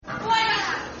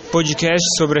Podcast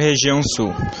sobre a região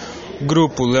sul.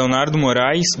 Grupo Leonardo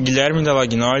Moraes, Guilherme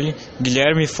Dalagnoli,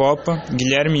 Guilherme Fopa,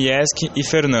 Guilherme Yeski e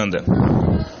Fernanda.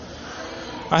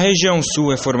 A região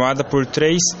sul é formada por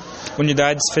 3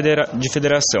 unidades de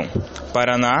federação: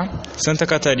 Paraná, Santa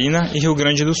Catarina e Rio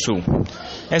Grande do Sul.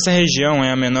 Essa região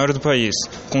é a menor do país,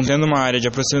 contendo uma área de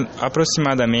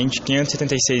aproximadamente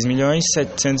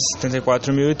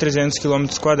 536.774.300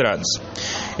 km²,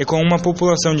 e com uma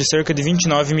população de cerca de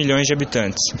 29 milhões de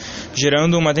habitantes,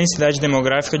 gerando uma densidade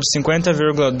demográfica de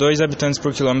 50,2 habitantes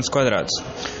por km².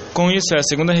 Com isso, é a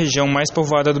segunda região mais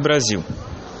povoada do Brasil.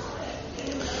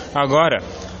 Agora,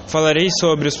 falarei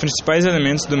sobre os principais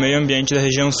elementos do meio ambiente da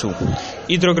região sul.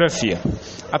 Hidrografia.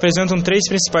 Apresentam 3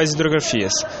 principais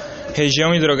hidrografias.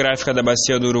 Região hidrográfica da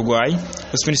Bacia do Uruguai.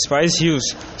 Os principais rios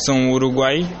são o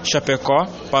Uruguai, Chapecó,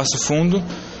 Passo Fundo,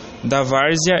 da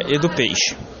Várzea e do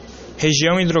Peixe.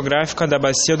 Região hidrográfica da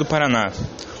Bacia do Paraná.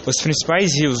 Os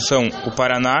principais rios são o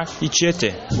Paraná e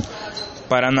Tietê,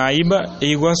 Paranaíba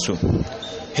e Iguaçu.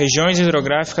 Regiões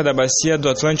hidrográficas da Bacia do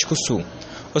Atlântico Sul.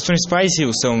 Os principais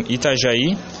rios são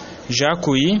Itajaí,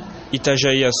 Jacuí,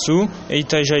 Itajaí-Açu e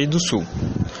Itajaí do Sul.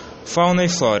 Fauna e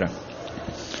flora.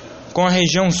 Com a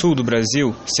região sul do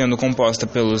Brasil, sendo composta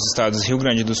pelos estados Rio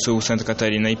Grande do Sul, Santa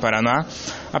Catarina e Paraná,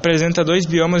 apresenta 2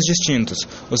 biomas distintos,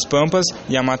 os Pampas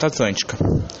e a Mata Atlântica.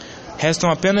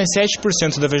 Restam apenas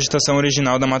 7% da vegetação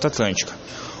original da Mata Atlântica.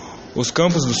 Os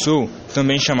Campos do Sul,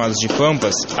 também chamados de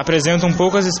Pampas, apresentam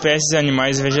poucas espécies de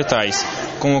animais e vegetais.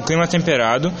 Com o clima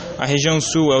temperado, a região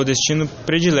sul é o destino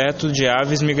predileto de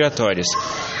aves migratórias,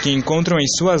 que encontram em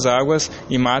suas águas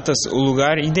e matas o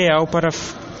lugar ideal para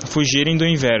fugirem do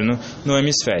inverno no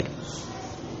hemisfério.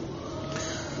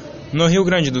 No Rio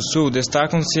Grande do Sul,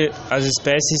 destacam-se as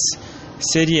espécies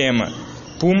seriema,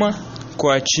 puma,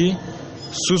 coati,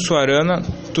 sussuarana,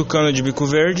 tucano de bico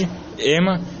verde,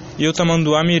 ema e o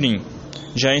tamanduá-mirim.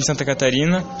 Já em Santa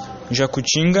Catarina,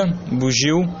 jacutinga,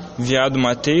 bugio, veado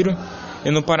mateiro, e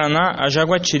no Paraná, a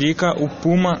jaguatirica, o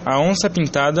puma, a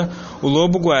onça-pintada, o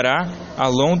lobo-guará, a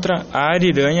lontra, a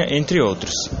ariranha, entre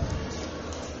outros.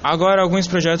 Agora, alguns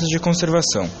projetos de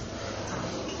conservação.